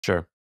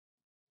Sure.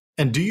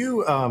 And do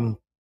you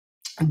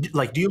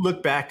do you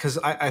look back, because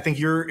I think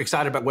you're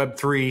excited about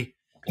Web3?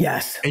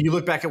 Yes. And you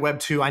look back at Web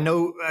 2. I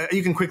know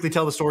you can quickly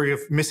tell the story of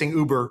missing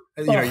Uber.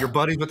 You know, you're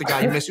buddies with the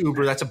guy, you miss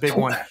Uber. That's a big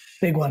one.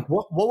 Big one.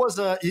 What was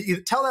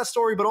you tell that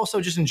story, but also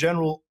just in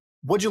general,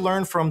 what'd you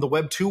learn from the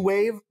Web 2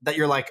 wave that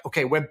you're like,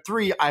 okay, Web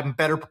 3, I'm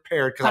better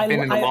prepared because I've been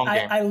in the long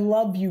game? I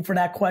love you for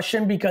that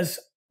question, because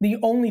the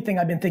only thing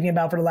I've been thinking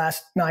about for the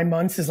last 9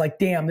 months is like,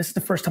 damn, this is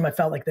the first time I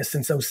felt like this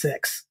since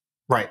 2006.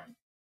 Right.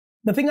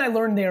 The thing I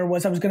learned there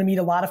was I was going to meet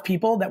a lot of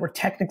people that were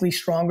technically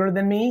stronger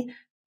than me,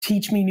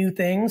 teach me new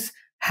things,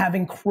 have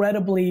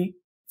incredibly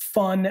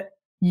fun,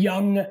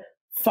 young,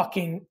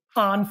 fucking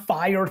on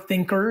fire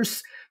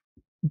thinkers,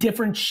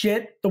 different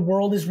shit. The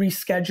world is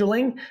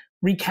rescheduling,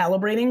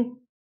 recalibrating.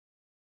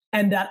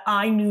 And that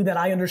I knew that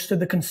I understood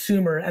the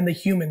consumer and the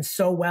human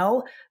so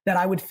well that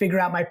I would figure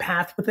out my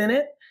path within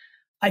it.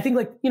 I think,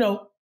 like, you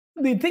know,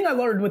 the thing I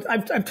learned with,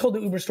 I've told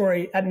the Uber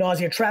story ad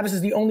nauseam. Travis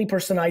is the only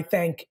person I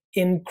thank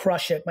in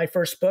Crush It, my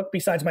first book,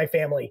 besides my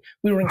family.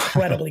 We were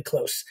incredibly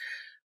close.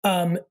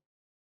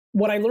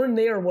 What I learned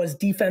there was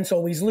defense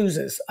always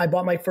loses. I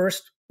bought my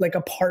first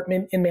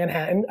apartment in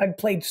Manhattan. I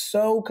played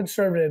so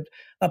conservative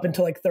up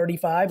until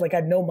 35. I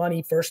had no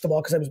money, first of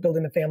all, because I was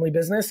building the family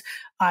business.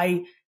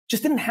 I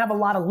just didn't have a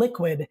lot of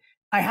liquid.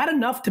 I had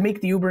enough to make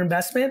the Uber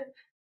investment.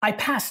 I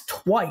passed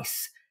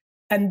twice.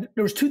 And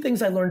there was 2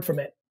 things I learned from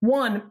it.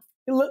 One,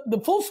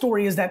 the full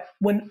story is that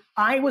when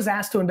I was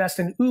asked to invest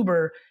in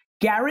Uber,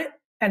 Garrett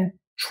and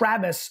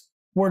Travis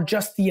were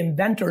just the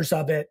inventors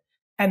of it.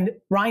 And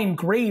Ryan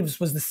Graves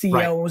was the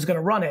CEO and was going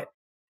to run it.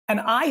 And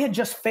I had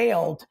just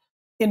failed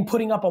in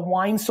putting up a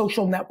wine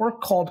social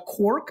network called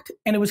Corked.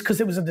 And it was because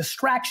it was a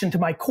distraction to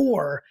my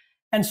core.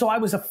 And so I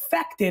was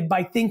affected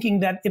by thinking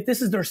that if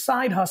this is their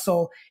side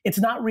hustle, it's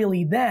not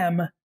really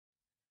them.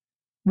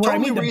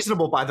 Totally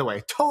reasonable, by the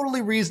way.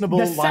 Totally reasonable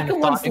line of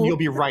thought, and you'll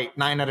be right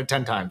 9 out of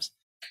 10 times.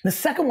 The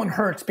second one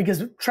hurts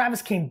because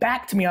Travis came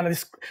back to me on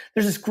this.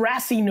 There's this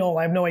grassy knoll.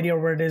 I have no idea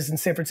where it is in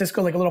San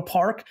Francisco, like a little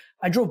park.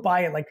 I drove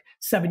by it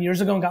 7 years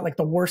ago and got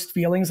the worst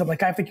feelings. I'm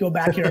like, I have to go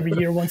back here every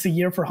year, once a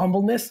year for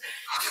humbleness.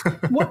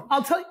 What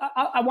I'll tell you,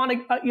 I want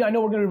to, I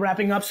know we're going to be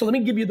wrapping up. So let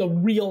me give you the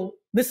real,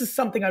 this is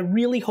something I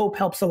really hope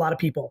helps a lot of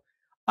people.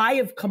 I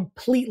have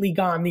completely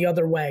gone the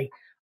other way.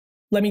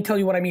 Let me tell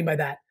you what I mean by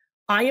that.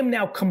 I am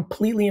now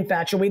completely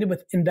infatuated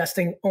with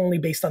investing only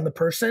based on the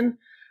person.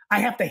 I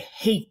have to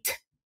hate.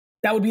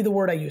 That would be the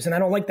word I use, and I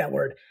don't like that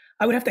word.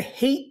 I would have to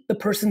hate the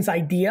person's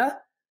idea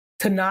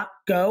to not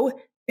go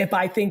if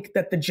I think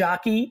that the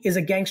jockey is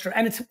a gangster.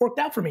 And it's worked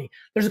out for me.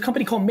 There's a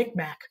company called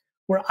Micmac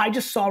where I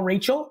just saw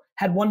Rachel,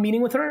 had one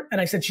meeting with her, and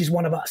I said, she's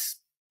one of us,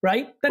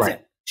 right? That's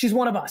it. She's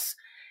one of us.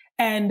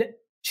 And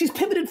she's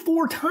pivoted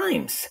 4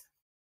 times.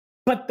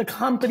 But the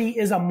company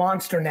is a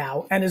monster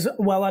now and is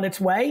well on its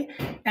way.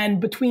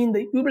 And between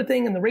the Uber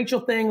thing and the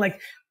Rachel thing,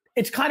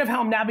 it's kind of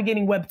how I'm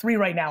navigating Web3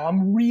 right now.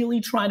 I'm really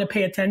trying to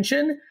pay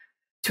attention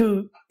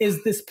to,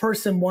 is this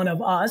person one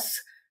of us?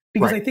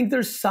 Because I think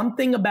there's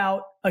something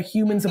about a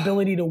human's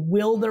ability to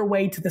will their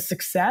way to the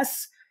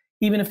success,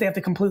 even if they have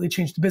to completely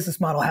change the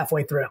business model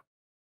halfway through.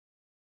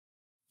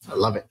 I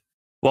love it.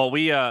 Well,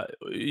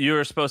 you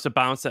were supposed to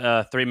bounce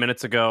 3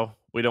 minutes ago.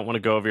 We don't want to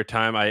go over your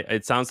time.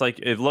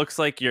 It looks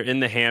like you're in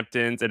the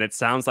Hamptons, and it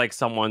sounds like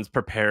someone's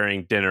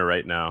preparing dinner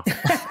right now. Is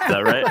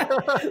that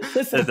right?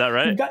 Listen, is that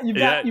right? You've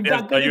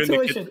got good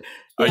intuition.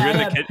 Are you in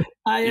the kitchen?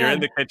 You're in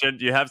the kitchen.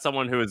 You have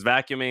someone who is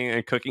vacuuming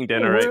and cooking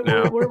dinner right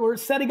now. We're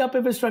setting up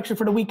infrastructure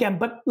for the weekend.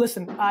 But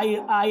listen,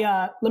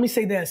 let me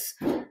say this.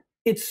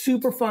 It's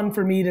super fun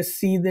for me to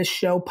see this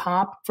show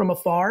pop from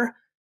afar.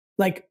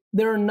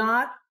 There are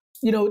not,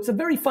 it's a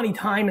very funny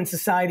time in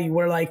society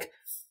where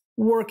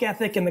work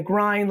ethic and the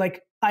grind,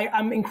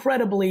 I'm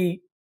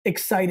incredibly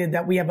excited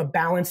that we have a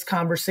balanced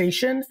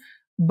conversation,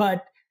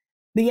 but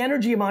the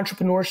energy of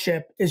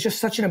entrepreneurship is just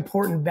such an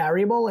important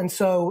variable. And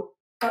so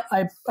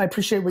I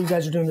appreciate what you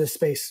guys are doing in this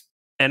space.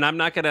 And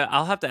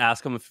I'll have to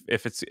ask him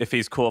if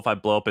he's cool if I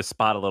blow up his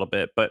spot a little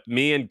bit. But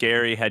me and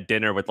Gary had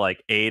dinner with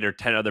 8 or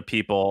 10 other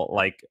people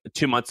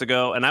 2 months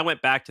ago. And I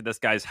went back to this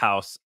guy's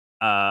house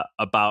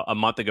about a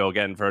month ago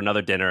again for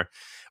another dinner.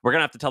 We're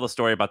going to have to tell the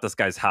story about this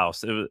guy's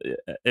house.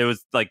 It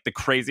was the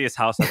craziest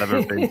house I've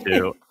ever been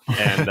to.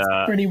 And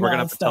we're going to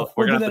have to tell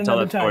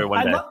that story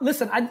one day.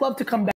 Listen, I'd love to come back.